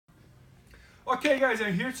Okay guys,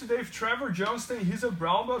 I'm here today with Trevor Johnston. He's a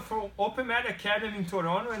brown belt from IBJJF Academy in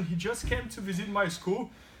Toronto, and he just came to visit my school.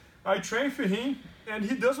 I train for him, and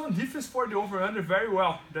he does one defense for the over-under very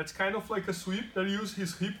well. That's kind of like a sweep that he uses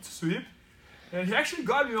his hip to sweep. And he actually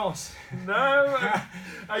got me once. Now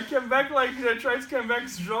I came back like, I tried to come back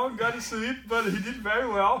strong, got a sweep, but he did very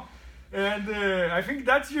well. And I think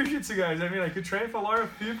that's Jiu-Jitsu, guys. I mean, like, you train for a lot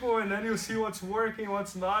of people, and then you see what's working,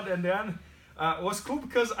 what's not, and then it was cool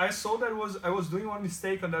because I saw that I was doing one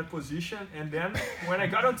mistake on that position, and then when I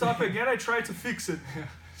got on top again, I tried to fix it.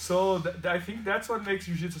 So I think that's what makes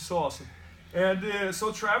Jiu-Jitsu so awesome. And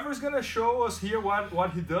so Trevor's gonna show us here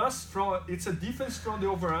what he does. It's a defense from the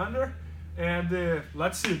over-under, and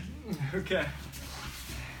let's see. Okay.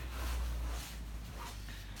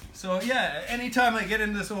 So yeah, anytime I get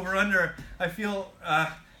into this over-under, I feel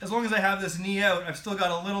as long as I have this knee out, I've still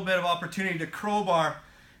got a little bit of opportunity to crowbar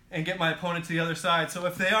and get my opponent to the other side. So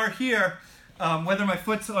if they are here, whether my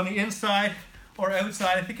foot's on the inside or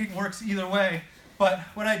outside, I think it works either way. But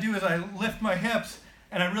what I do is I lift my hips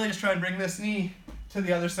and I really just try and bring this knee to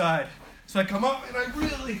the other side. So I come up and I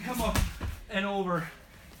really come up and over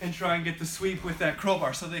and try and get the sweep with that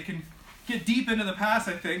crowbar so they can get deep into the pass,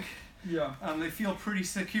 I think. Yeah. They feel pretty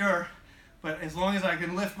secure, but as long as I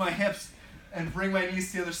can lift my hips and bring my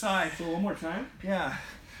knees to the other side. So one more time. Yeah.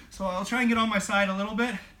 So I'll try and get on my side a little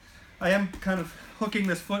bit. I am kind of hooking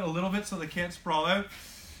this foot a little bit so they can't sprawl out.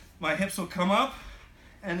 My hips will come up,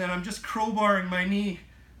 and then I'm just crowbarring my knee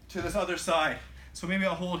to this other side. So maybe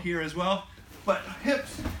I'll hold here as well, but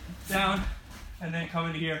hips down and then come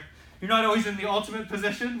into here. You're not always in the ultimate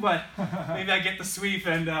position, but maybe I get the sweep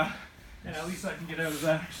and at least I can get out of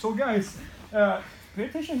that. So guys, pay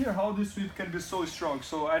attention here how this sweep can be so strong.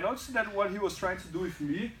 So I noticed that what he was trying to do with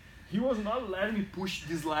me, he was not letting me push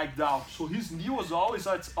this leg down. So his knee was always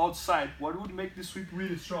outside, what would make this sweep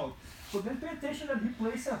really strong. So then pay attention that he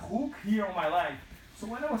placed a hook here on my leg. So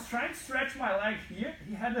when I was trying to stretch my leg here,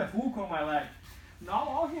 he had a hook on my leg. Now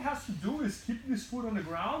all he has to do is keep this foot on the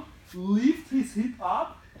ground, lift his hip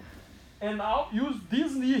up, and now use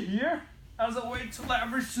this knee here as a way to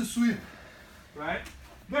leverage the sweep, right?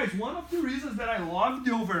 Guys, one of the reasons that I love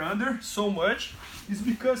the over-under so much is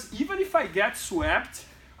because even if I get swept,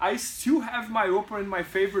 I still have my opener in my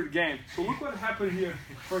favorite game. So look what happened here.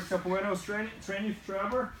 For example, when I was training with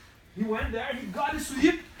Trevor, he went there, he got a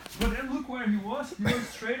sweep, but then look where he was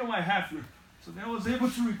straight on my halfler. So then I was able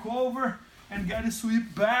to recover and get a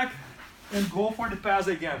sweep back and go for the pass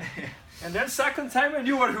again. And then second time I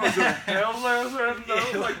knew what he was doing. I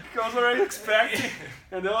was already expecting,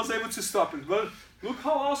 and then I was able to stop it. But look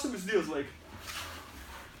how awesome is this. Like,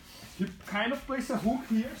 he kind of placed a hook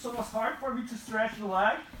here, so it was hard for me to stretch the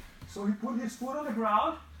leg. So he put his foot on the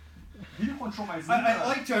ground. He didn't control my zip. I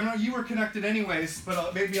like to. I know you were connected anyways,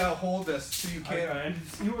 but maybe I'll hold this so you can. Okay, and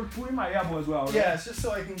you were pulling my elbow as well, right? Yeah, it's just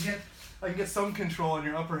so I can get some control in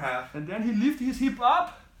your upper half. And then he lifted his hip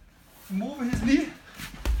up, moved his knee,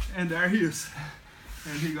 and there he is.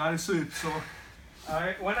 And he got a sweep. So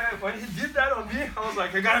when he did that on me, I was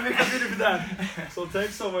like, I gotta make a video with that. So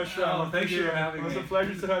thanks so much. Thank you for having me. It was a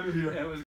pleasure to have you here.